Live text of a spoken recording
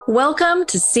Welcome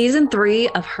to season 3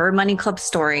 of Her Money Club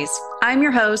Stories. I'm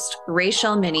your host,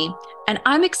 Rachel Minnie, and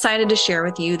I'm excited to share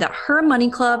with you that Her Money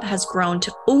Club has grown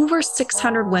to over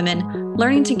 600 women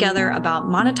learning together about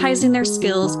monetizing their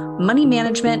skills, money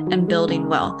management, and building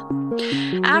wealth.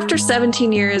 After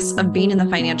 17 years of being in the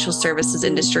financial services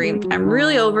industry, I'm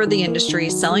really over the industry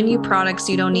selling you products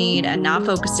you don't need and now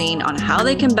focusing on how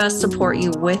they can best support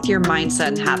you with your mindset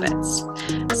and habits.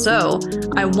 So,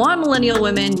 I want millennial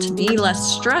women to be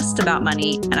less stressed about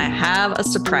money, and I have a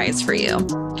surprise for you.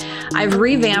 I've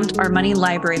revamped our money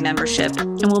library membership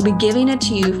and will be giving it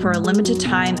to you for a limited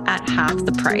time at half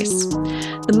the price.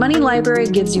 The money library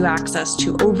gives you access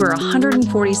to over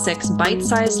 146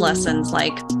 bite-sized lessons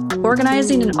like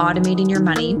organizing and automating your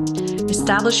money,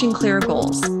 establishing clear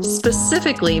goals,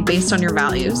 specifically based on your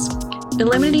values,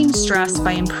 eliminating stress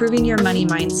by improving your money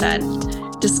mindset,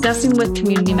 discussing with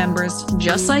community members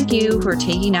just like you who are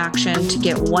taking action to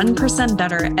get 1%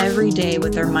 better every day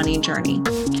with their money journey.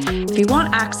 If you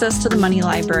want access to the money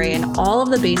library and all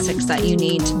of the basics that you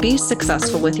need to be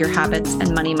successful with your habits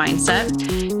and money mindset,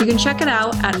 you can check it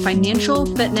out at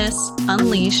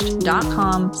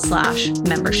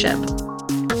financialfitnessunleashed.com/membership.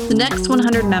 The next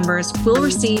 100 members will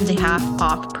receive the half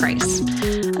off price.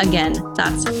 Again,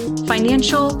 that's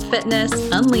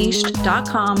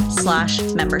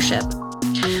financialfitnessunleashed.com/membership.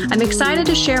 I'm excited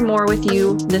to share more with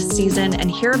you this season and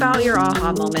hear about your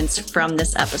aha moments from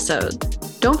this episode.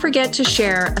 Don't forget to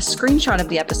share a screenshot of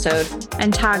the episode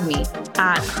and tag me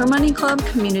at Her Money Club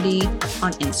Community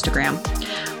on Instagram.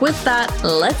 With that,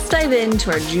 let's dive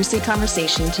into our juicy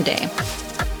conversation today.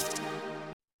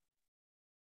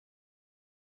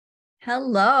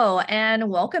 Hello and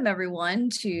welcome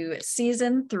everyone to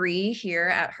season 3 here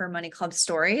at Her Money Club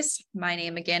Stories. My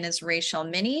name again is Rachel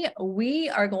Minnie. We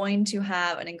are going to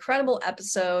have an incredible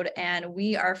episode and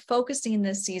we are focusing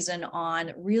this season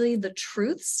on really the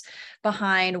truths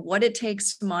behind what it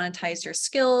takes to monetize your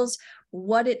skills,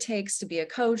 what it takes to be a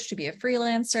coach, to be a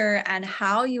freelancer, and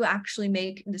how you actually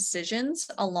make decisions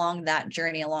along that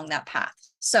journey, along that path.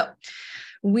 So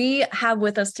we have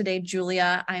with us today,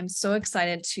 Julia. I'm so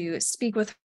excited to speak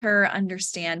with her,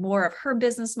 understand more of her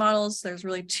business models. There's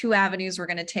really 2 avenues we're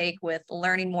going to take with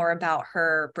learning more about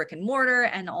her brick and mortar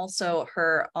and also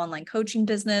her online coaching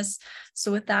business.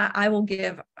 So with that, I will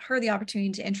give her the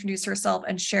opportunity to introduce herself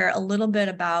and share a little bit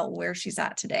about where she's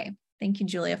at today. Thank you,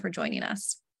 Julia, for joining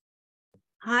us.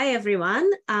 Hi, everyone.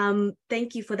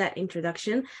 Thank you for that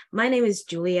introduction. My name is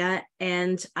Julia,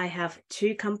 and I have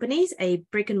 2 companies, a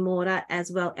brick and mortar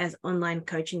as well as online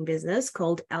coaching business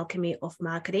called Alchemy of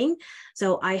Marketing.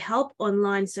 So I help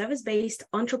online service-based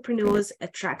entrepreneurs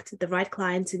attract the right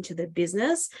clients into their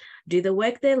business, do the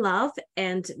work they love,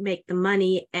 and make the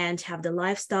money and have the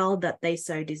lifestyle that they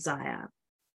so desire.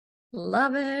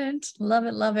 Love it. Love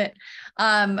it. Love it.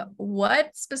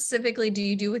 What specifically do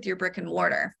you do with your brick and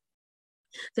mortar?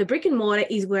 So brick and mortar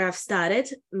is where I've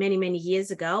started many, many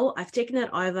years ago. I've taken it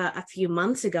over a few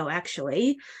months ago,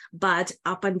 actually. But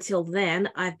up until then,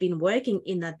 I've been working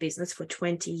in that business for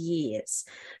 20 years.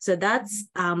 So that's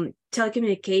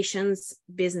telecommunications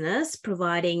business,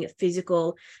 providing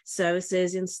physical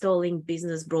services, installing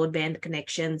business broadband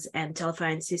connections and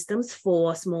telephone systems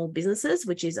for small businesses,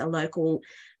 which is a local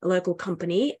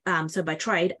company. So by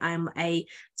trade, I'm a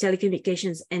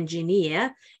telecommunications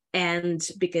engineer. And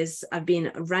because I've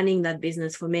been running that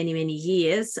business for many, many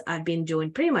years, I've been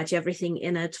doing pretty much everything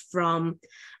in it from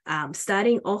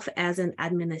starting off as an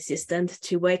admin assistant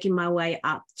to working my way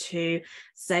up to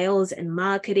sales and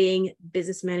marketing,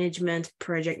 business management,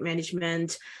 project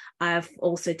management. I've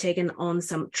also taken on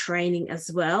some training as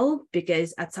well,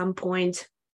 because at some point,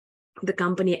 the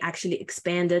company actually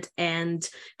expanded and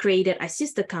created a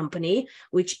sister company,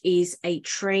 which is a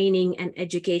training and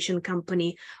education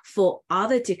company for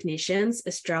other technicians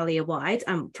Australia-wide.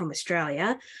 I'm from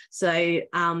Australia. So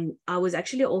I was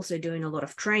actually also doing a lot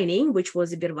of training, which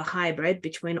was a bit of a hybrid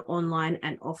between online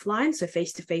and offline. So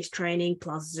face-to-face training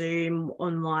plus Zoom,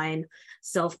 online,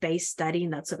 self-paced studying,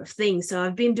 that sort of thing. So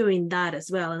I've been doing that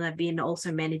as well. And I've been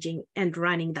also managing and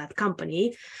running that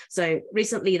company. So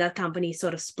recently that company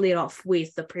sort of split off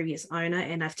with the previous owner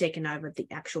and I've taken over the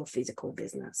actual physical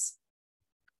business.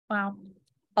 Wow.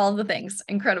 All the things.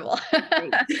 Incredible.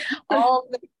 all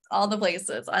the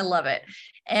places. I love it.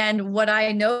 And what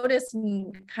I noticed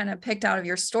and kind of picked out of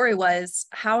your story was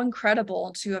how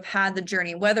incredible to have had the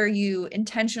journey, whether you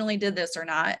intentionally did this or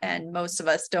not. And most of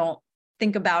us don't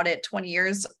think about it 20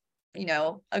 years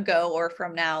ago or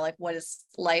from now, like what is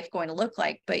life going to look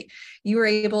like? But you were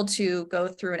able to go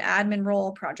through an admin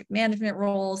role, project management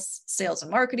roles, sales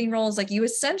and marketing roles. Like you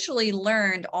essentially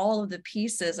learned all of the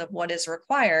pieces of what is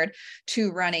required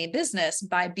to run a business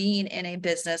by being in a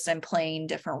business and playing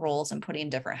different roles and putting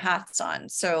different hats on.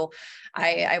 So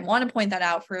I want to point that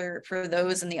out for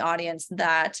those in the audience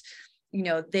that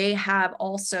they have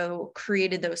also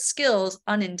created those skills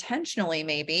unintentionally,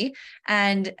 maybe,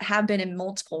 and have been in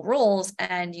multiple roles.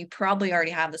 And you probably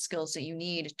already have the skills that you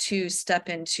need to step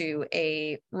into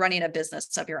running a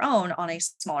business of your own on a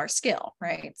smaller scale,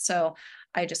 right? So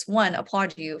I just, one,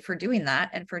 applaud you for doing that.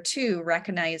 And for two,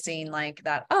 recognizing like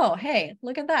that, oh, hey,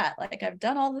 look at that. Like I've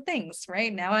done all the things,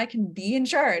 right? Now I can be in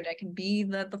charge. I can be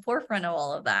the forefront of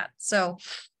all of that. So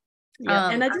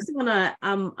yeah, and I just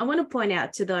I want to point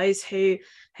out to those who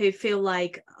feel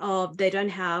like they don't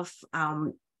have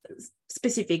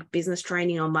specific business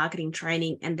training or marketing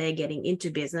training and they're getting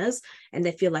into business and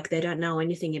they feel like they don't know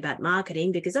anything about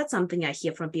marketing, because that's something I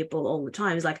hear from people all the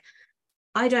time. It's like,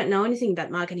 I don't know anything about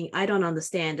marketing. I don't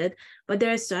understand it. But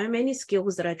there are so many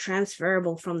skills that are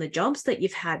transferable from the jobs that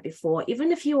you've had before.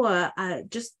 Even if you are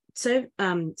just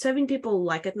serving people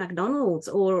like at McDonald's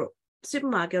or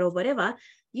supermarket or whatever,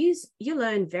 you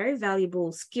learn very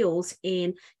valuable skills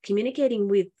in communicating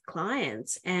with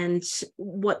clients and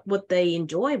what they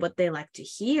enjoy, what they like to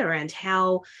hear, and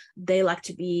how they like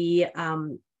to be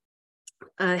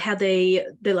how they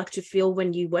like to feel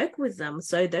when you work with them.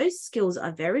 So those skills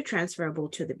are very transferable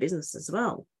to the business as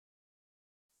well.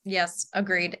 Yes,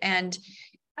 agreed. And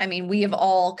I mean, we have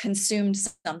all consumed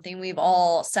something. We've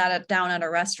all sat down at a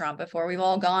restaurant before. We've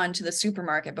all gone to the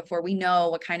supermarket before. We know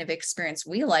what kind of experience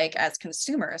we like as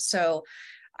consumers. So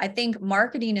I think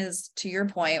marketing is, to your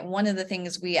point, one of the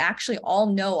things we actually all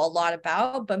know a lot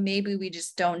about, but maybe we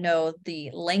just don't know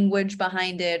the language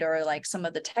behind it or like some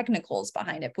of the technicals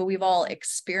behind it, but we've all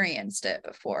experienced it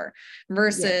before.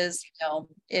 Versus,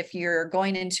 if you're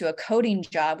going into a coding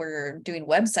job where you're doing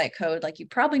website code, like you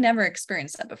probably never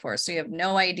experienced that before. So you have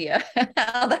no idea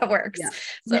how that works. Yeah.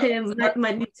 So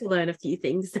might need to learn a few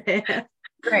things there.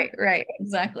 Right,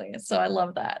 exactly. So I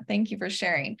love that. Thank you for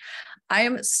sharing. I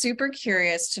am super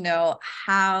curious to know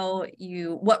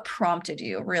what prompted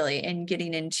you really in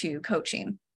getting into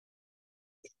coaching?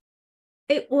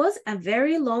 It was a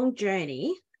very long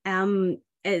journey.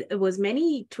 It was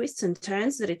many twists and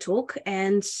turns that it took,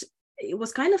 and it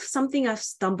was kind of something I've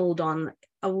stumbled on.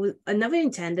 I never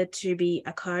intended to be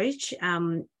a coach.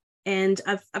 And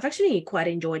I've actually quite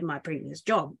enjoyed my previous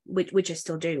job, which I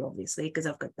still do, obviously, because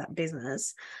I've got that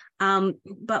business.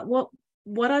 But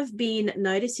what I've been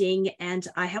noticing, and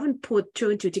I haven't put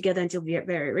two and two together until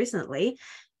very recently,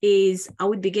 is I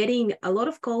would be getting a lot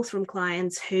of calls from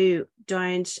clients who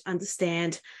don't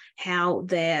understand how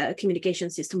their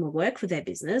communication system will work for their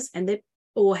business,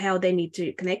 or how they need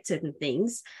to connect certain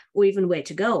things, or even where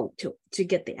to go to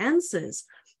get the answers.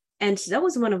 And that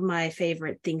was one of my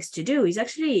favorite things to do, is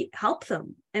actually help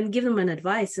them and give them an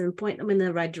advice and point them in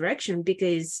the right direction,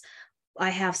 because I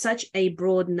have such a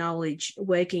broad knowledge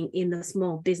working in a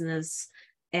small business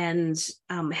and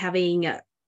having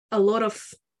a lot of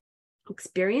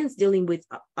experience dealing with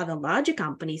other larger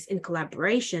companies in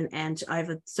collaboration. And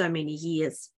over so many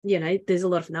years, there's a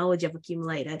lot of knowledge I've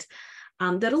accumulated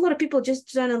that a lot of people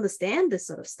just don't understand this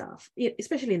sort of stuff,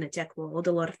 especially in the tech world.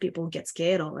 A lot of people get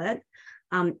scared of it.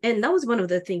 And that was one of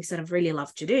the things that I've really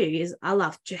loved to do, is I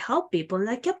love to help people. And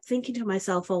I kept thinking to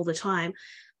myself all the time,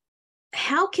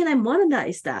 how can I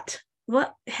monetize that?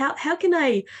 How can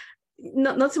I,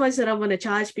 not so much that I want to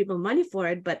charge people money for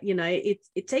it, but,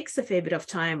 it takes a fair bit of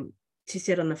time to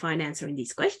sit on the phone answering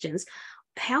these questions.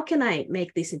 How can I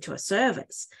make this into a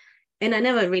service? And I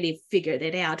never really figured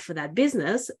it out for that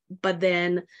business. But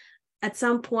then at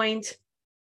some point,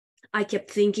 I kept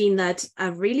thinking that I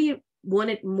really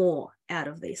wanted more out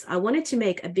of this. I wanted to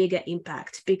make a bigger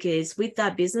impact, because with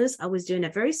that business, I was doing a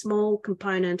very small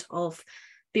component of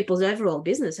people's overall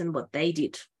business and what they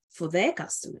did for their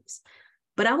customers.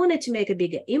 But I wanted to make a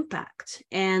bigger impact.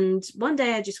 And one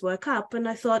day I just woke up and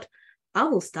I thought, I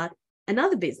will start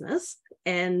another business.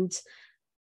 And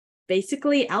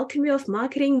basically, Alchemy of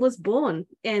Marketing was born.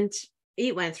 And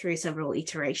it went through several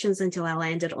iterations until I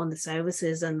landed on the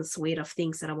services and the suite of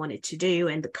things that I wanted to do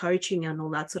and the coaching and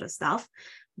all that sort of stuff.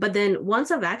 But then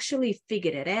once I've actually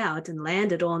figured it out and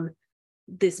landed on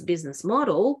this business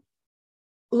model,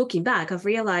 looking back, I've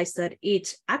realized that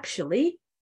it actually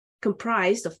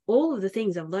comprised of all of the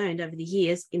things I've learned over the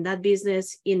years in that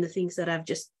business, in the things that I've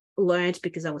just learned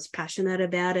because I was passionate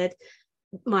about it,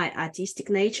 my artistic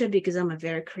nature, because I'm a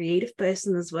very creative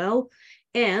person as well,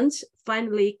 and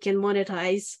finally can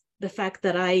monetize the fact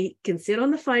that I can sit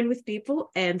on the phone with people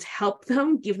and help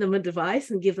them, give them advice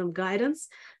and give them guidance.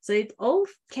 So it all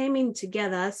came in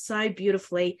together so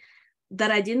beautifully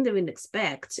that I didn't even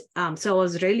expect. So I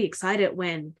was really excited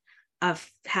when I've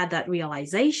had that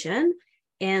realization.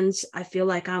 And I feel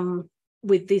like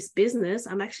with this business,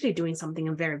 I'm actually doing something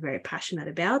I'm very, very passionate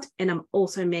about. And I'm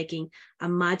also making a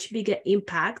much bigger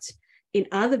impact in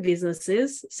other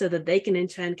businesses so that they can in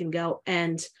turn can go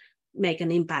and make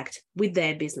an impact with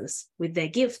their business, with their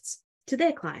gifts to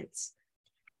their clients.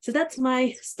 So that's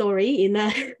my story in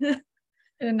a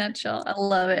nutshell. I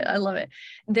love it. I love it.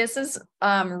 This is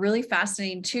really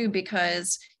fascinating too,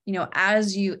 because, you know,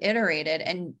 as you iterated,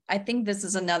 and I think this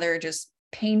is another just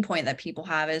pain point that people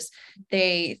have, is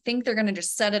they think they're going to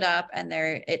just set it up and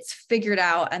it's figured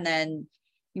out. And then,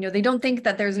 you know, they don't think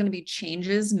that there's going to be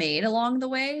changes made along the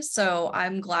way. So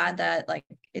I'm glad that, like,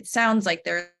 it sounds like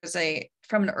there's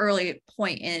from an early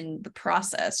point in the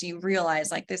process, you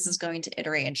realize like this is going to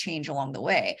iterate and change along the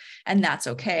way, and that's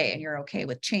okay. And you're okay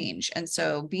with change. And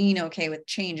so being okay with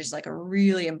change is like a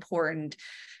really important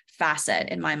facet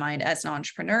in my mind as an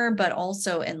entrepreneur, but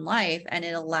also in life. And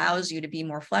it allows you to be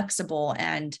more flexible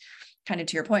and, kind of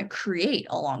to your point, create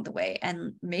along the way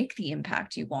and make the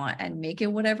impact you want and make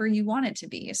it whatever you want it to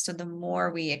be. So the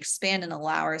more we expand and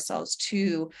allow ourselves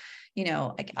to, you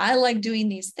know, like, I like doing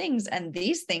these things and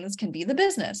these things can be the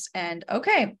business, and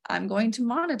okay, I'm going to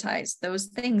monetize those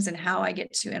things and how I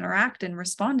get to interact and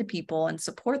respond to people and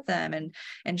support them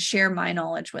and share my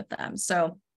knowledge with them.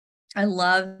 So I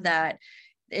love that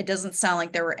it doesn't sound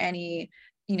like there were any,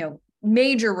 you know,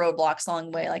 major roadblocks along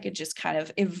the way. Like, it just kind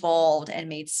of evolved and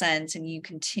made sense, and you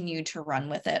continue to run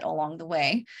with it along the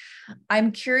way.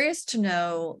 I'm curious to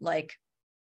know, like,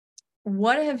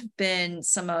 what have been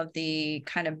some of the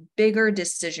kind of bigger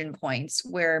decision points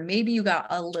where maybe you got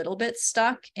a little bit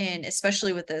stuck in,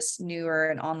 especially with this newer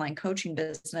and online coaching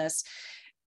business,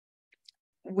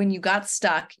 when you got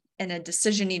stuck and a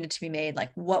decision needed to be made?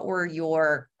 Like, what were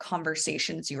your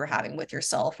conversations you were having with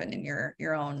yourself and in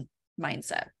your own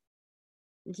mindset?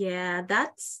 Yeah,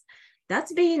 that's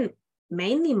been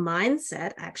mainly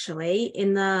mindset, actually.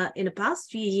 In the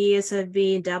past few years, I've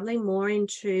been dabbling more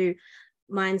into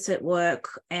mindset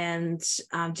work and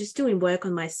just doing work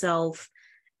on myself,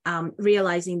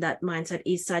 realizing that mindset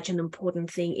is such an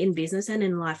important thing in business and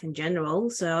in life in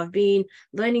general. So I've been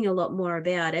learning a lot more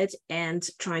about it and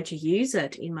trying to use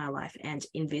it in my life and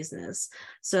in business.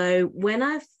 So when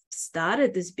I've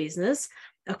started this business,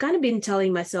 I've kind of been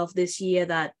telling myself this year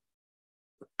that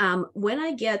when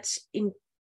I get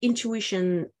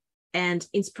intuition and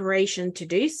inspiration to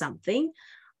do something,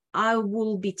 I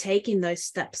will be taking those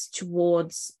steps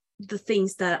towards the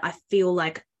things that I feel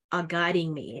like are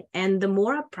guiding me. And the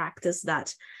more I practice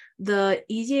that, the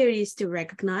easier it is to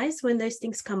recognize when those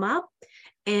things come up,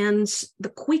 and the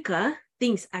quicker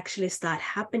things actually start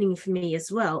happening for me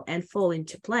as well and fall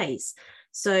into place.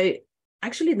 So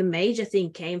actually, the major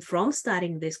thing came from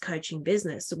starting this coaching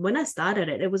business. When I started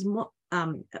it, it was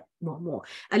a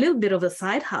little bit of a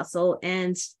side hustle,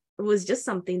 and it was just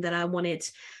something that I wanted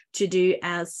to do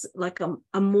as like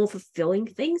a more fulfilling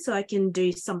thing, so I can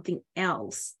do something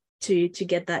else to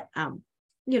get that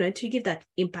to give that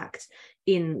impact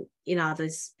in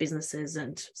others' businesses,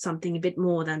 and something a bit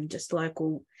more than just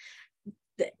local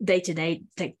day-to-day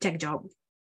tech job.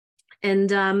 And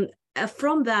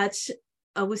from that,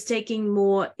 I was taking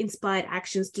more inspired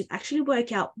actions to actually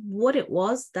work out what it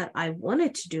was that I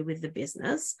wanted to do with the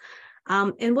business.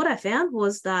 And what I found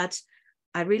was that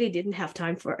I really didn't have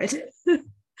time for it.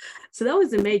 So that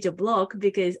was a major block,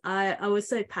 because I was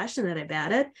so passionate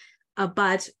about it.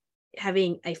 But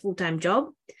having a full-time job,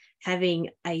 having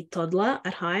a toddler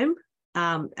at home,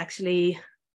 actually,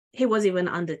 he was even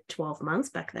under 12 months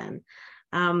back then.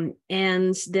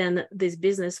 And then this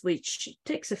business, which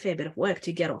takes a fair bit of work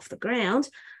to get off the ground,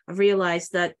 I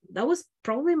realized that was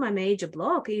probably my major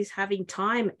block, is having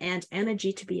time and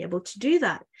energy to be able to do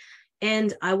that.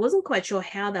 And I wasn't quite sure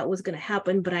how that was going to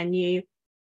happen, but I knew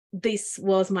this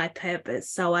was my purpose.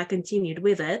 So I continued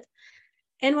with it.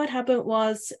 And what happened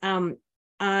was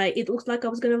it looked like I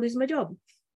was going to lose my job.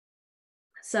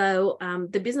 So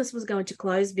the business was going to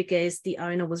close because the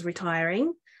owner was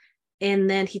retiring. And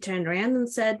then he turned around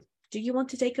and said, "Do you want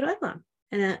to take it over?"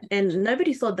 And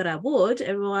nobody thought that I would.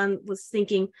 Everyone was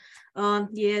thinking, "Oh,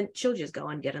 yeah, she'll just go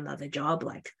and get another job,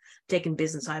 like taking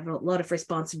business over, a lot of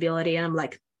responsibility." And I'm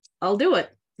like, "I'll do it.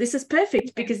 This is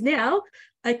perfect, because now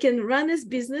I can run this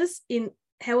business in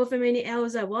however many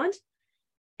hours I want.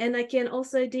 And I can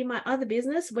also do my other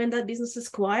business when that business is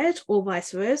quiet, or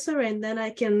vice versa. And then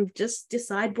I can just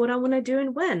decide what I want to do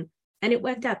and when." And it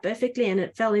worked out perfectly, and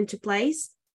it fell into place.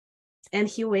 and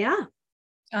here we are.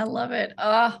 I love it.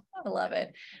 Oh, I love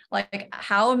it. Like,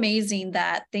 how amazing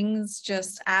that things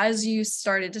just, as you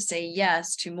started to say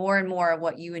yes to more and more of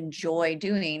what you enjoy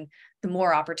doing, the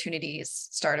more opportunities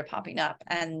started popping up,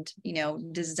 and,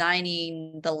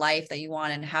 designing the life that you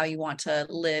want and how you want to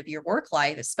live your work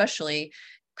life, especially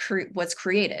what's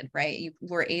created, right? You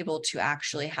were able to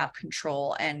actually have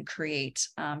control and create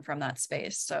from that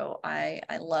space. So I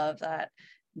love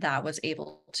that was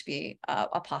able to be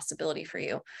a possibility for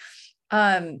you.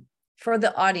 For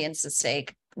the audience's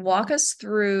sake, walk us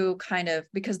through kind of,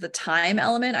 because the time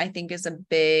element, I think, is a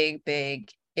big,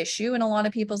 big issue in a lot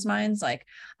of people's minds. Like,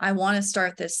 I want to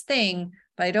start this thing,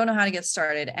 but I don't know how to get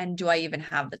started. And do I even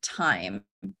have the time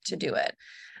to do it?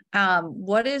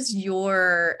 What is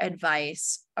your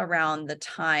advice around the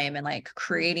time and like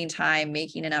creating time,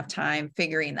 making enough time,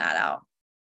 figuring that out?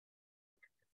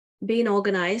 Being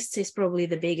organized is probably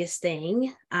the biggest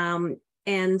thing.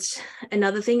 And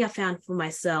another thing I found for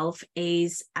myself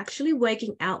is actually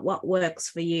working out what works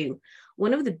for you.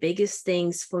 One of the biggest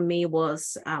things for me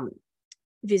was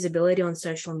visibility on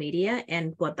social media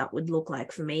and what that would look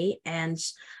like for me. And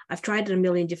I've tried it a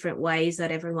million different ways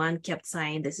that everyone kept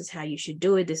saying, this is how you should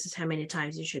do it. This is how many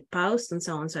times you should post, and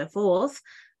so on and so forth.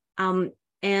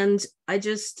 And I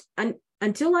just,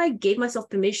 until I gave myself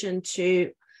permission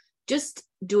to just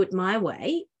do it my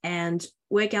way and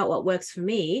work out what works for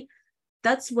me,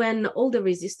 that's when all the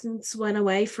resistance went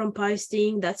away from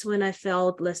posting. That's when I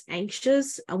felt less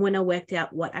anxious, and when I worked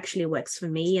out what actually works for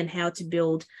me and how to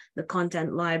build the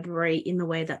content library in the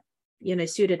way that,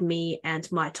 suited me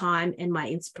and my time and my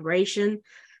inspiration.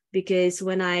 Because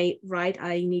when I write,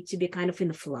 I need to be kind of in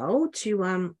the flow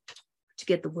to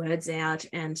get the words out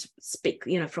and speak,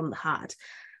 from the heart.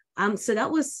 So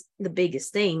that was the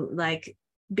biggest thing, like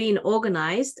being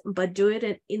organized, but do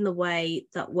it in the way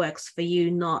that works for you,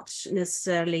 not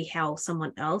necessarily how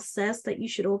someone else says that you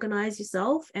should organize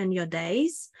yourself and your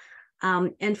days.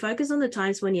 And focus on the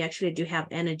times when you actually do have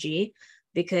energy,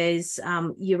 because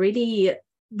you really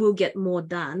will get more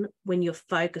done when you're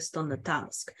focused on the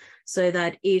task. So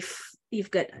that if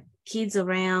you've got kids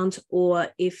around, or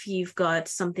if you've got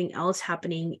something else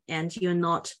happening and you're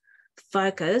not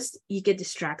focused, you get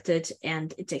distracted,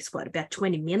 and it takes about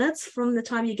 20 minutes from the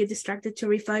time you get distracted to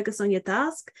refocus on your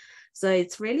task. So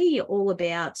it's really all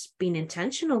about being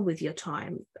intentional with your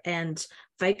time and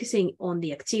focusing on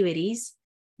the activities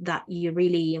that you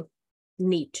really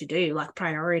need to do, like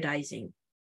prioritizing,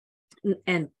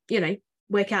 and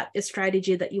work out a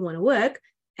strategy that you want to work,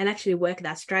 and actually work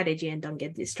that strategy, and don't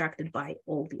get distracted by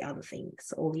all the other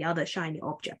things, all the other shiny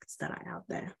objects that are out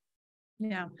there.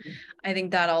 Yeah, I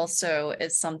think that also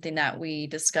is something that we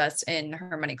discuss in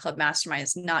Her Money Club Mastermind,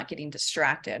 is not getting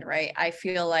distracted, right? I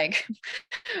feel like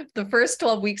the first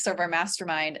 12 weeks of our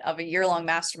mastermind, of a year-long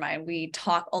mastermind, we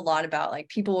talk a lot about, like,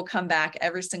 people will come back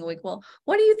every single week. Well,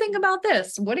 what do you think about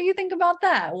this? What do you think about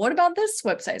that? What about this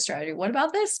website strategy? What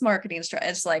about this marketing strategy?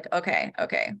 It's like, okay.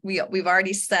 We've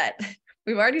already set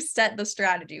the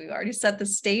strategy. We've already set the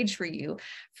stage for you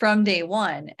from day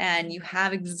one, and you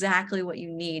have exactly what you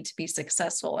need to be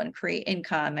successful and create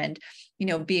income and,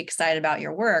 be excited about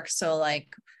your work. So,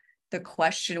 like, the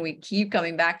question we keep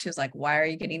coming back to is like, why are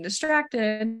you getting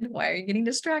distracted? Why are you getting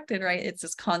distracted? Right? It's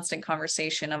this constant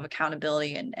conversation of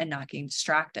accountability and not getting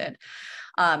distracted.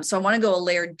 So I want to go a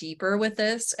layer deeper with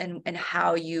this and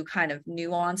how you kind of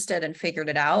nuanced it and figured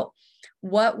it out.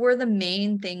 What were the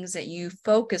main things that you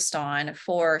focused on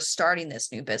for starting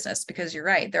this new business? Because you're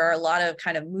right, there are a lot of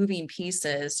kind of moving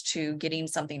pieces to getting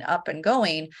something up and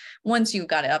going. Once you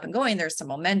got it up and going, there's some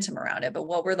momentum around it. But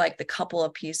what were like the couple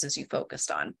of pieces you focused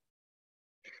on?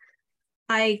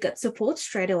 I got support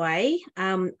straight away.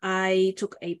 I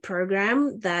took a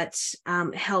program that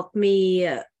helped me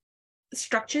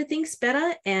structure things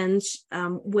better, and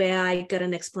where I got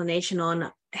an explanation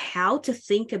on how to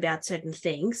think about certain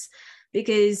things.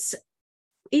 Because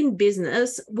in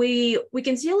business, we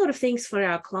can see a lot of things for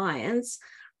our clients,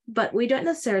 but we don't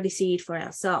necessarily see it for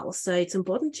ourselves. So it's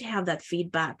important to have that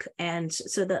feedback, and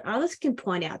so that others can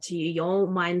point out to you your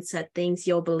mindset things,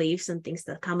 your beliefs, and things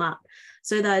that come up,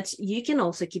 so that you can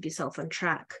also keep yourself on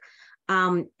track.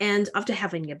 And after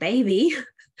having a baby,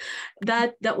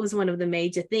 that was one of the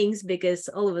major things, because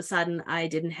all of a sudden I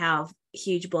didn't have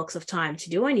huge blocks of time to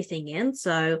do anything in.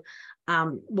 So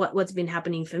what's been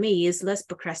happening for me is less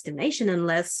procrastination and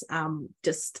less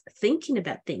just thinking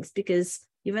about things, because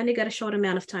you've only got a short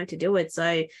amount of time to do it.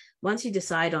 So once you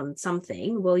decide on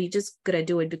something, well, you just got to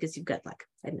do it, because you've got like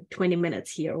 20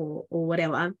 minutes here or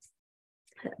whatever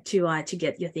to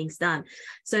get your things done.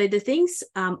 So the things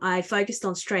I focused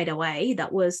on straight away,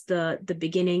 that was the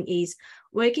beginning, is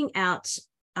working out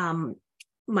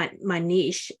my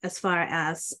niche as far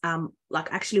as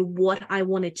like actually what I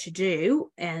wanted to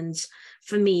do. And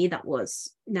for me, that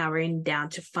was narrowing down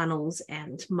to funnels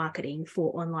and marketing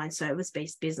for online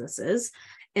service-based businesses,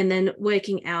 and then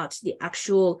working out the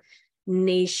actual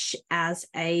niche as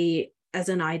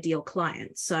an ideal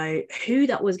client. So who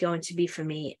that was going to be for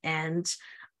me, and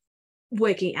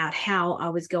working out how I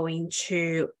was going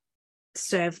to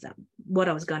serve them, what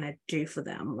I was going to do for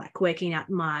them, like working out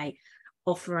my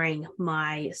offering,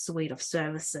 my suite of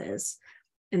services,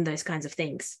 and those kinds of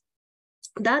things.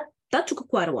 That took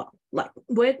quite a while. Like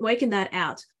working that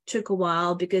out took a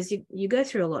while, because you go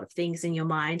through a lot of things in your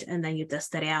mind and then you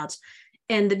test it out.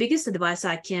 And the biggest advice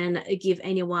I can give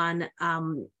anyone,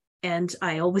 and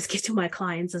I always give to my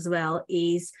clients as well,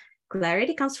 is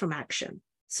clarity comes from action.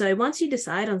 So once you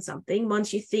decide on something,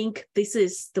 once you think this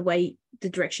is the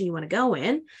direction you want to go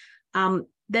in,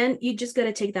 then you just got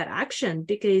to take that action,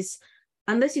 because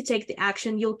unless you take the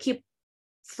action, you'll keep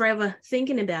forever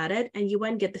thinking about it and you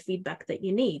won't get the feedback that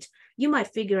you need. You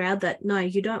might figure out that, no,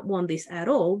 you don't want this at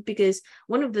all, because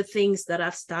one of the things that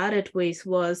I've started with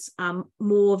was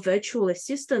more virtual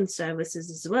assistant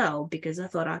services as well, because I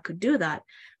thought I could do that.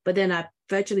 But then I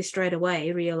virtually straight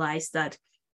away realized that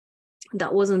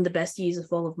wasn't the best use of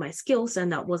all of my skills,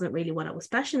 and that wasn't really what I was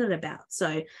passionate about.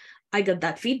 So I got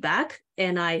that feedback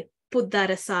and I put that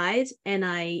aside, and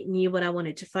I knew what I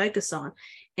wanted to focus on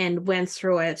and went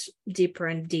through it deeper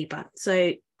and deeper.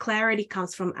 So clarity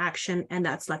comes from action, and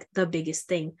that's like the biggest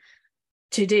thing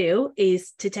to do,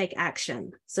 is to take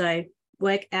action. So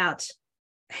work out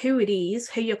who it is,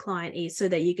 who your client is, so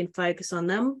that you can focus on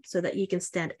them, so that you can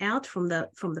stand out from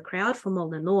the crowd, from all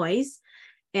the noise,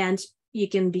 and you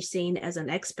can be seen as an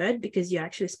expert because you're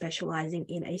actually specializing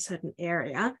in a certain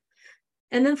area.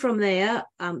 And then from there,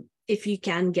 if you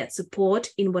can get support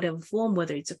in whatever form,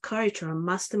 whether it's a coach or a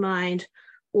mastermind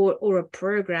or a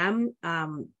program,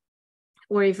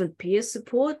 or even peer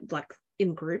support, like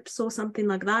in groups or something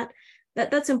like that,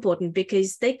 that's important,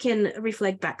 because they can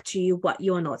reflect back to you what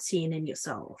you're not seeing in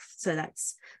yourself. So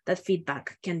that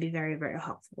feedback can be very, very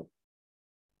helpful.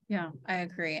 Yeah, I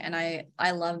agree. And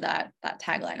I love that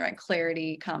tagline, right?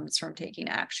 Clarity comes from taking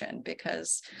action,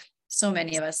 because so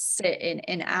many of us sit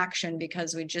in action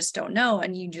because we just don't know,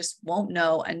 and you just won't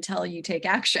know until you take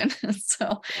action.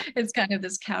 So it's kind of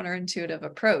this counterintuitive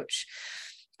approach.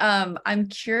 I'm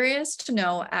curious to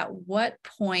know at what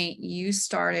point you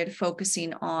started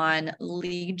focusing on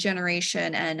lead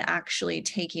generation and actually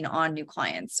taking on new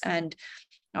clients. And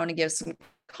I want to give some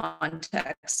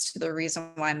context to the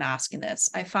reason why I'm asking this.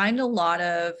 I find a lot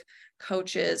of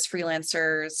coaches,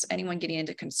 freelancers, anyone getting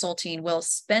into consulting will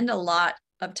spend a lot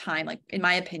of time, like in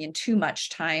my opinion, too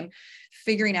much time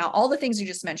figuring out all the things you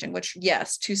just mentioned, which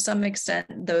yes, to some extent,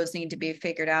 those need to be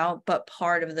figured out. But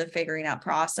part of the figuring out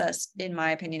process, in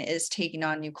my opinion, is taking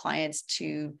on new clients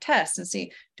to test and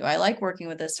see, do I like working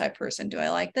with this type of person? Do I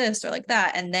like this or like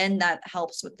that? And then that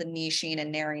helps with the niching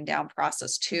and narrowing down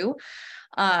process too.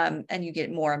 And you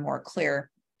get more and more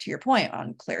clear, to your point,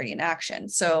 on clarity and action.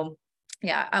 So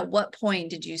yeah, at what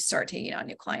point did you start taking on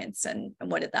new clients, and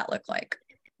what did that look like?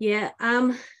 Yeah.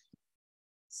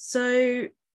 So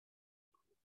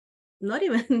not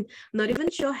even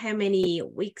sure how many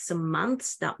weeks or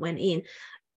months that went in.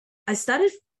 I started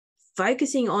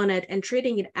focusing on it and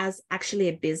treating it as actually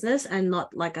a business and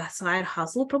not like a side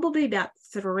hustle, probably about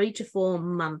 3 to 4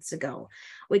 months ago,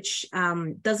 which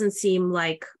doesn't seem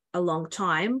like a long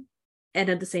time, and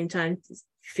at the same time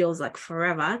feels like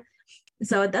forever.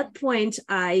 So at that point,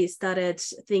 I started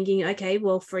thinking, okay,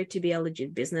 well, for it to be a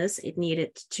legit business, it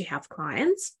needed to have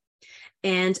clients.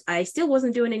 And I still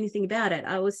wasn't doing anything about it.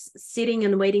 I was sitting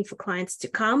and waiting for clients to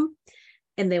come,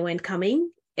 and they weren't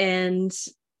coming. And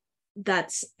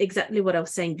that's exactly what I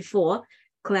was saying before.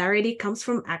 Clarity comes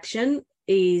from action.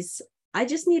 Is I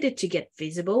just needed to get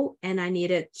visible, and I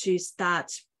needed to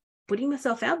start putting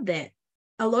myself out there.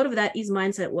 A lot of that is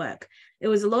mindset work. It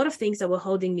was a lot of things that were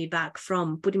holding me back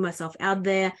from putting myself out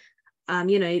there.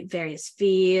 Various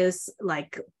fears,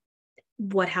 like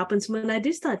what happens when I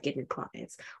do start getting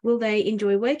clients? Will they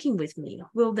enjoy working with me?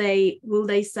 Will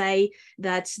they say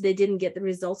that they didn't get the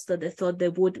results that they thought they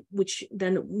would, which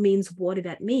then means what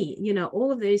about me?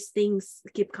 All of those things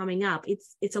keep coming up.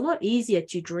 It's a lot easier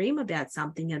to dream about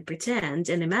something and pretend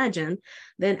and imagine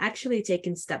than actually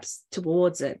taking steps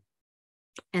towards it.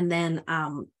 And then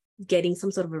getting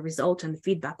some sort of a result and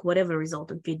feedback, whatever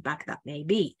result and feedback that may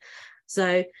be.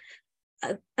 So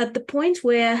at the point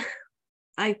where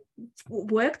I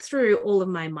worked through all of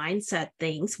my mindset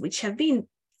things, which have been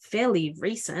fairly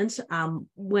recent,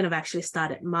 when I've actually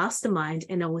started Mastermind,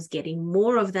 and I was getting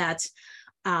more of that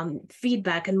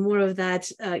feedback and more of that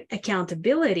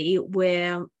accountability,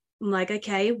 where I'm like,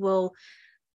 okay, well,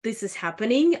 this is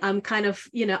happening. I'm kind of,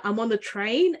 I'm on the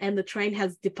train and the train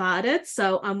has departed.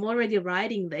 So I'm already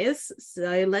riding this.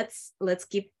 So let's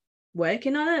keep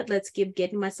working on it. Let's keep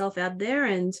getting myself out there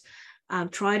and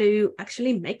try to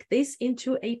actually make this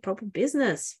into a proper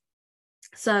business.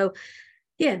 So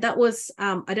yeah, that was,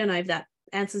 I don't know if that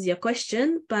answers your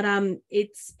question, but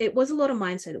it was a lot of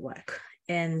mindset work.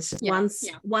 And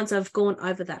once I've gone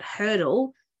over that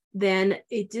hurdle, then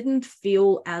it didn't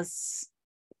feel as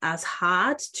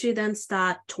hard to then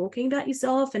start talking about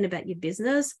yourself and about your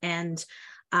business, and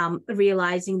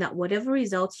realizing that whatever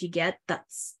results you get,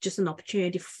 that's just an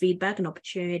opportunity for feedback, an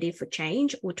opportunity for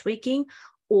change or tweaking,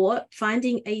 or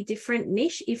finding a different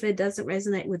niche if it doesn't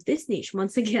resonate with this niche.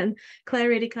 Once again,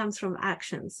 clarity comes from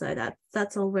action. So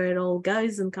that's all where it all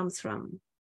goes and comes from.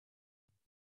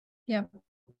 Yeah.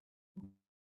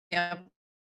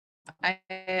 I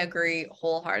agree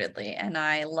wholeheartedly. And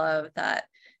I love that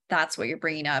that's what you're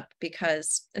bringing up,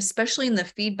 because especially in the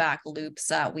feedback loops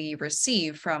that we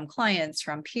receive from clients,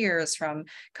 from peers, from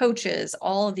coaches,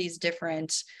 all of these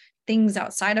different things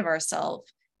outside of ourselves,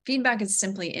 feedback is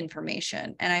simply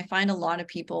information. And I find a lot of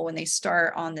people, when they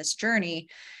start on this journey,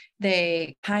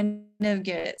 they kind of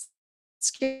get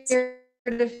scared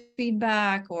of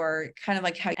feedback, or kind of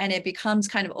like how, and it becomes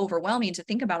kind of overwhelming to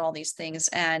think about all these things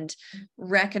and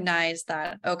recognize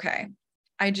that, okay,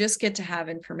 I just get to have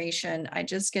information. I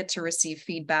just get to receive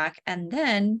feedback, and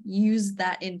then use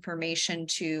that information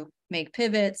to make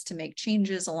pivots, to make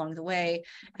changes along the way,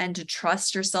 and to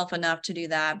trust yourself enough to do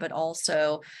that, but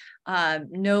also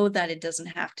know that it doesn't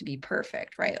have to be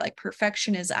perfect, right? Like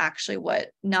perfection is actually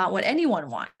not what anyone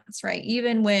wants, right?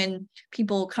 Even when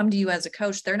people come to you as a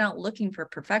coach, they're not looking for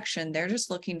perfection. They're just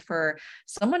looking for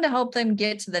someone to help them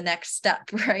get to the next step,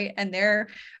 right? And they're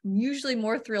usually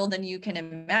more thrilled than you can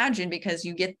imagine, because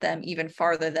you get them even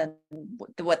farther than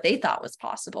what they thought was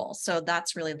possible. So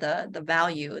that's really the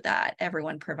value that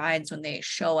everyone provides when they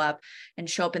show up in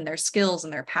their skills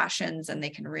and their passions, and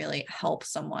they can really help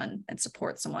someone and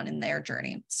support someone in their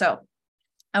journey. So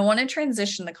I want to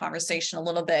transition the conversation a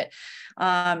little bit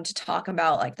to talk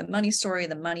about like the money story,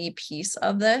 the money piece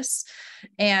of this.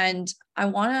 And I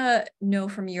want to know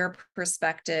from your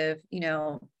perspective,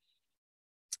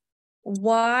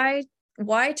 why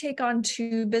take on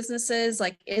two businesses?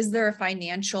 Like, is there a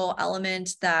financial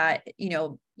element that,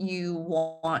 you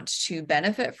want to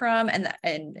benefit from? And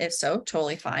if so,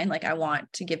 totally fine. Like, I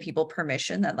want to give people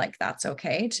permission that like, that's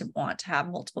okay to want to have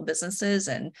multiple businesses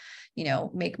and,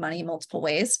 make money multiple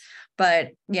ways.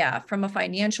 But yeah, from a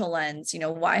financial lens,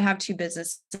 why have two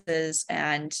businesses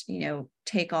and,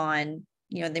 take on,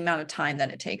 the amount of time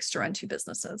that it takes to run two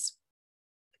businesses?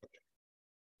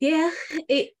 Yeah,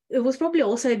 it was probably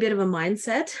also a bit of a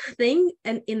mindset thing,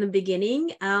 and in the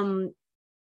beginning,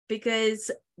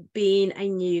 because being a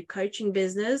new coaching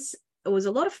business, it was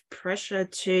a lot of pressure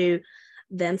to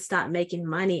then start making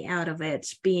money out of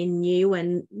it, being new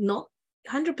and not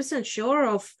 100% sure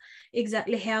of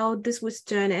exactly how this would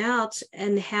turn out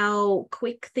and how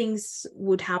quick things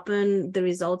would happen, the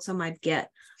results I might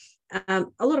get. A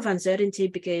lot of uncertainty,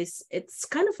 because it's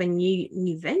kind of a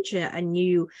new venture, a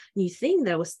new thing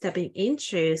that I was stepping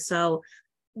into. So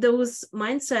there was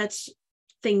mindset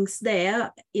things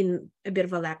there, in a bit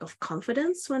of a lack of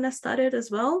confidence when I started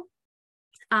as well.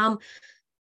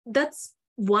 That's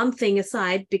one thing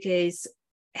aside, because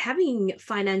having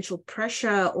financial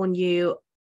pressure on you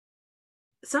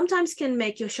sometimes can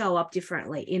make you show up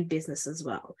differently in business as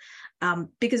well.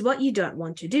 Because what you don't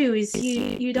want to do is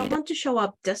you don't want to show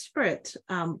up desperate,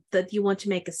 that you want to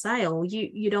make a sale.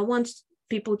 You don't want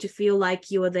people to feel like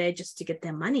you are there just to get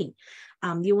their money.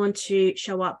 You want to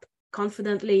show up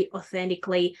confidently,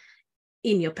 authentically,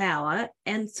 in your power,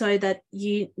 and so that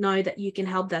you know that you can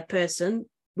help that person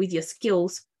with your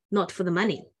skills, not for the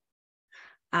money.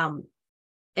 And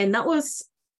that was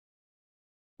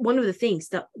one of the things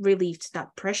that relieved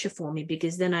that pressure for me,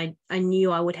 because then I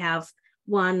knew I would have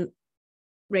one,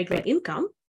 regular income,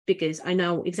 because I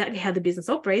know exactly how the business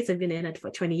operates. I've been in it for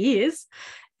 20 years.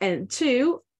 And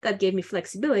two, that gave me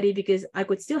flexibility, because I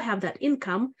could still have that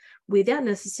income without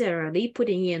necessarily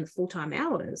putting in full-time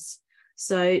hours.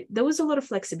 So there was a lot of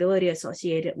flexibility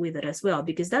associated with it as well,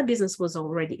 because that business was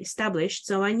already established.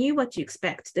 So I knew what to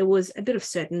expect. There was a bit of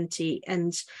certainty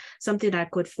and something I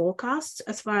could forecast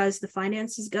as far as the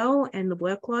finances go and the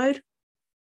workload.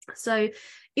 So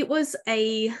it was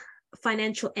a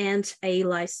financial and a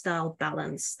lifestyle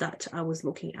balance that I was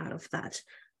looking out of that.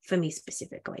 for me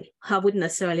specifically. I wouldn't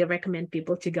necessarily recommend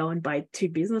people to go and buy two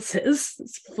businesses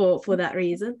for that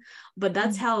reason, but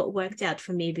that's how it worked out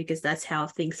for me, because that's how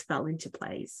things fell into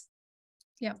place.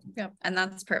 Yeah. And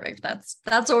that's perfect. That's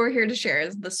what we're here to share,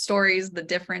 is the stories, the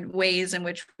different ways in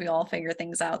which we all figure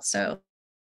things out. So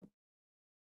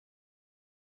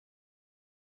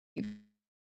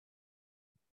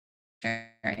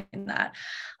sharing that.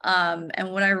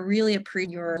 And what I really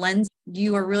appreciate your lens,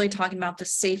 you are really talking about the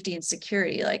safety and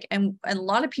security, like, and a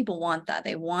lot of people want that.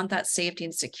 They want that safety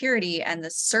and security and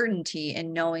the certainty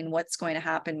in knowing what's going to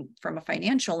happen from a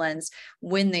financial lens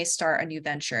when they start a new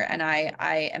venture. And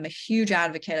I am a huge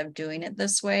advocate of doing it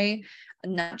this way,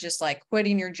 not just like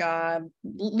quitting your job,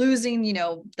 losing,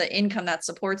 the income that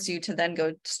supports you to then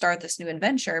go start this new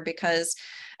adventure, because,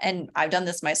 and I've done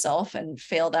this myself and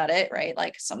failed at it, right?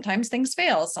 Like sometimes things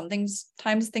fail,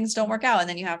 sometimes things don't work out, and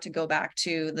then you have to go back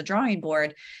to the drawing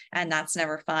board, and that's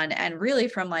never fun. And really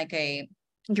from like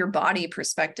your body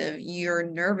perspective, your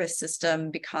nervous system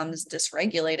becomes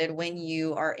dysregulated when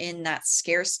you are in that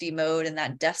scarcity mode and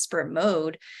that desperate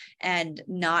mode, and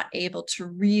not able to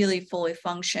really fully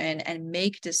function and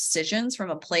make decisions from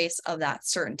a place of that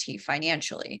certainty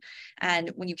financially. And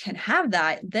when you can have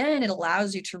that, then it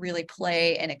allows you to really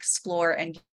play and explore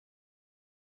and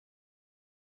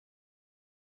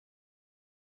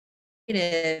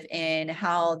in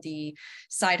how the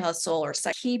side hustle or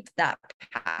keep that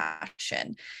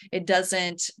passion. It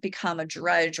doesn't become a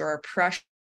drudge or a pressure,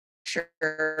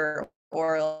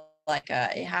 or like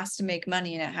it has to make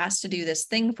money and it has to do this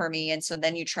thing for me. And so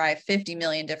then you try 50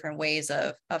 million different ways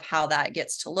of how that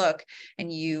gets to look,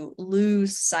 and you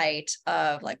lose sight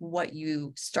of like what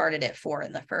you started it for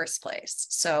in the first place.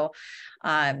 So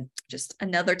just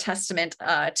another testament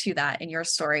to that in your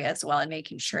story as well, and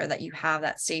making sure that you have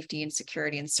that safety and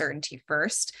security and certainty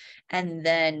first, and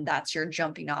then that's your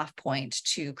jumping off point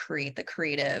to create the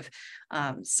creative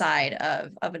side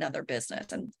of another business,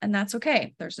 and that's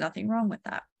okay. There's nothing wrong with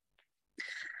that.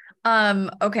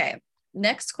 Okay.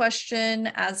 Next question,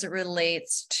 as it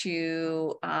relates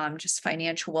to just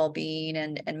financial well-being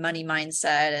and money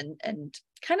mindset and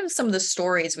kind of some of the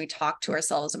stories we talk to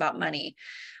ourselves about money.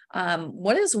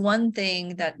 What is one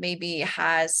thing that maybe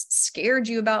has scared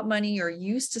you about money or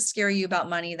used to scare you about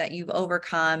money that you've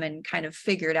overcome and kind of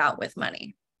figured out with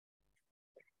money?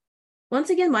 Once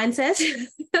again, mindset.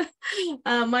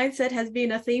 Mindset has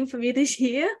been a theme for me this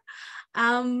year.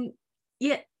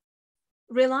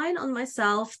 Relying on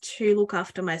myself to look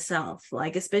after myself,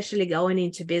 like especially going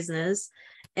into business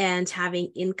and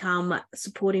having income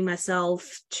supporting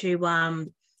myself to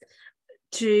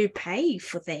pay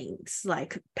for things,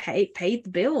 like pay the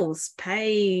bills,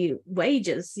 pay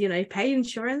wages, pay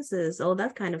insurances, all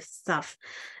that kind of stuff.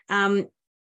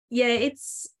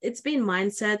 It's been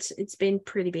mindset. It's been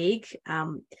pretty big.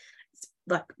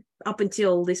 Like up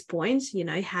until this point,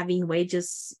 having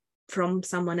wages from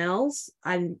someone else,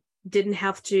 I didn't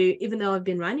have to, even though I've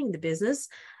been running the business.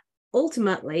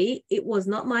 Ultimately, it was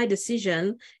not my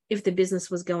decision if the business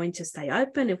was going to stay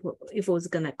open, if it was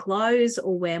going to close,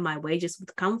 or where my wages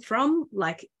would come from.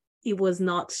 Like, it was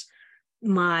not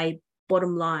my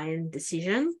bottom line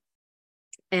decision.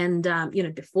 And,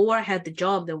 before I had the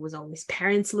job, there was always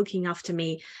parents looking after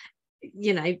me.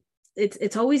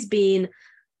 It's always been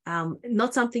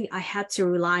not something I had to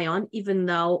rely on, even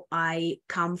though I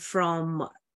come from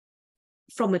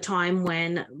a time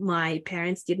when my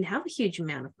parents didn't have a huge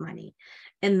amount of money.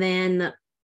 And then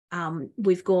I'm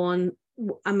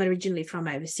originally from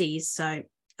overseas, so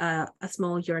a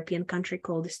small European country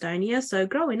called Estonia. So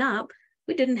growing up,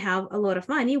 we didn't have a lot of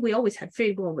money. We always had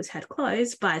food, we always had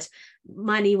clothes, but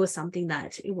money was something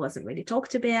that it wasn't really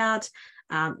talked about.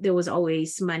 There was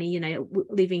always money,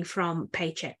 living from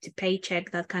paycheck to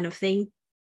paycheck, that kind of thing.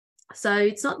 So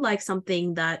it's not like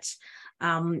something that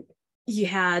you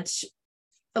had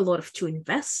a lot to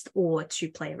invest or to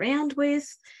play around with.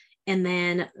 And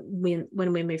then when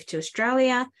we moved to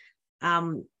Australia,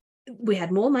 we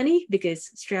had more money because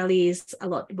Australia is a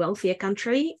lot wealthier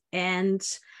country. And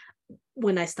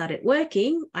when I started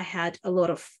working, I had a lot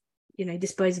of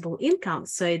disposable income.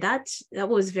 So that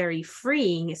was very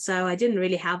freeing. So I didn't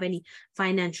really have any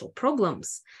financial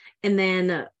problems. And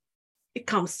then it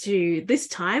comes to this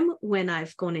time when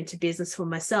I've gone into business for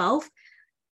myself,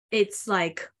 it's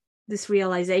like this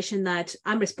realization that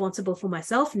I'm responsible for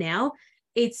myself now.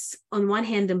 It's on one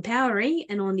hand empowering,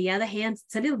 and on the other hand,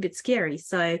 it's a little bit scary.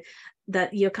 So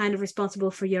that you're kind of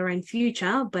responsible for your own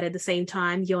future, but at the same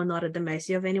time, you're not at the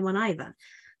mercy of anyone either.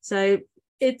 So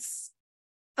it's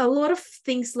a lot of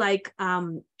things like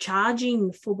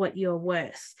charging for what you're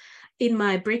worth. In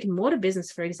my brick and mortar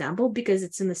business, for example, because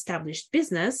it's an established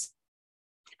business,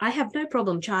 I have no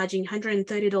problem charging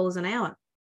 $130 an hour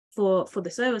for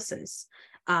the services.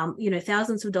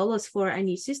 Thousands of dollars for a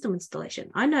new system installation.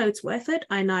 I know it's worth it.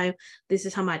 I know this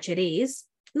is how much it is.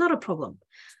 Not a problem.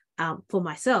 For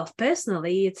myself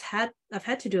personally, I've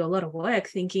had to do a lot of work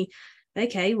thinking,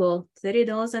 okay, well,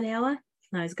 $30 an hour.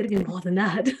 No, it's going to be more than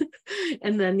that.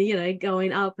 And then,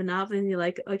 going up and up, and you're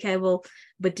like, okay, well,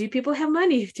 but do people have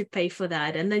money to pay for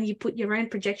that? And then you put your own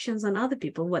projections on other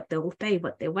people, what they will pay,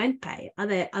 what they won't pay. Are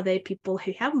there people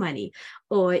who have money?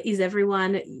 Or is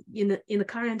everyone in the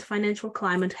current financial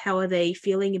climate, how are they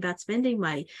feeling about spending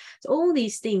money? So all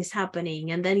these things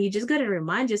happening. And then you just got to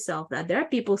remind yourself that there are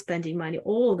people spending money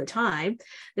all the time.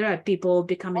 There are people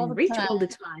becoming rich all the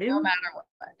time. No matter what.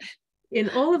 In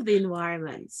all of the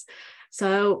environments.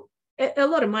 So a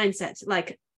lot of mindsets,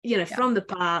 from the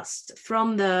past,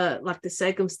 from the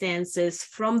circumstances,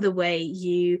 from the way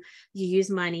you use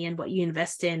money and what you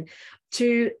invest in,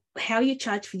 to how you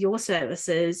charge for your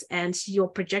services and your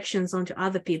projections onto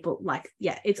other people.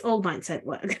 It's all mindset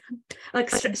work.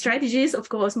 Strategies, of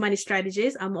course, money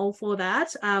strategies. I'm all for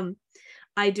that.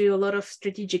 I do a lot of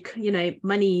strategic,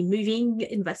 money moving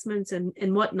investments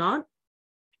and whatnot.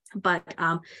 But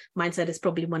mindset is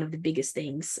probably one of the biggest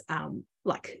things,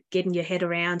 like getting your head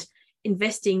around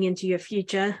investing into your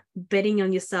future, betting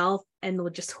on yourself, and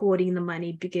not just hoarding the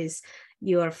money because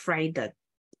you're afraid that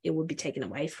it will be taken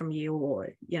away from you, or,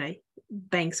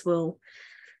 banks will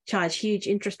charge huge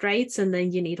interest rates and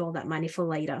then you need all that money for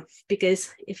later.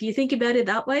 Because if you think about it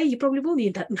that way, you probably will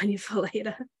need that money for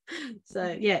later.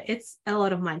 So yeah, it's a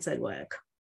lot of mindset work.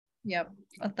 Yep,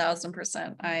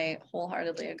 1,000%. I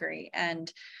wholeheartedly agree.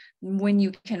 And when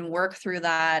you can work through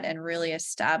that and really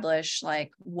establish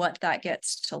what that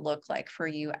gets to look like for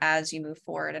you as you move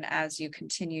forward and as you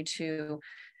continue to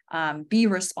be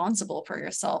responsible for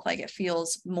yourself, it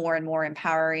feels more and more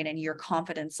empowering, and your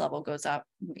confidence level goes up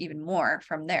even more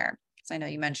from there. Because I know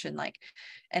you mentioned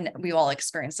and we all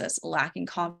experience this, lacking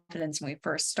confidence when we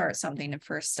first start something and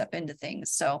first step into things.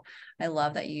 So I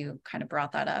love that you kind of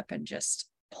brought that up, and just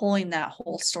pulling that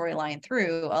whole storyline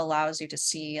through allows you to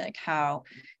see how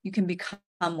you can become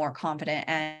more confident,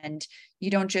 and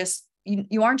you don't just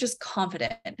you aren't just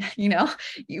confident, you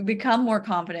become more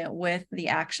confident with the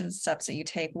action steps that you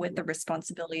take, with the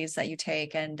responsibilities that you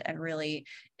take, and really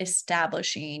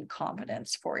establishing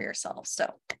confidence for yourself.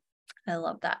 So I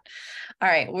love that. All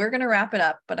right, we're going to wrap it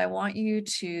up, but I want you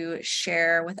to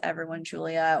share with everyone,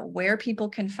 Julia, where people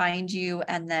can find you,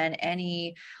 and then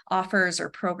any offers or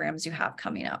programs you have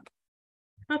coming up.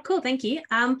 Oh, cool. Thank you.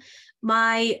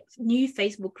 My new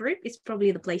Facebook group is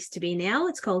probably the place to be now.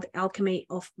 It's called Alchemy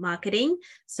of Marketing.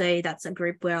 So that's a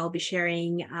group where I'll be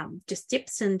sharing just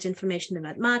tips and information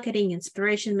about marketing,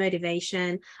 inspiration,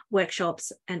 motivation,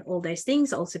 workshops, and all those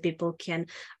things. Also, people can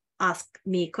ask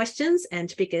me questions,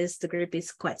 and because the group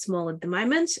is quite small at the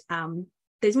moment,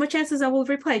 there's more chances I will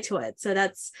reply to it. So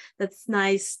that's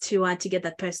nice to get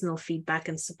that personal feedback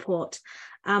and support.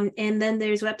 And then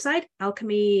there's website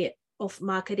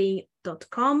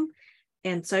alchemyofmarketing.com,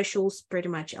 and socials pretty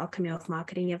much Alchemy of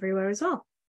Marketing everywhere as well.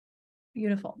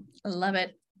 Beautiful. I love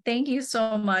it. Thank you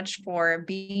so much for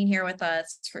being here with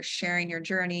us, for sharing your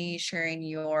journey, sharing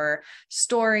your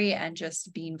story, and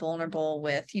just being vulnerable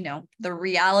with, the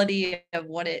reality of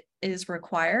what it is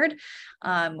required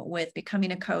with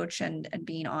becoming a coach and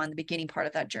being on the beginning part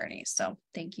of that journey. So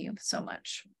thank you so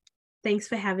much. Thanks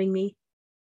for having me.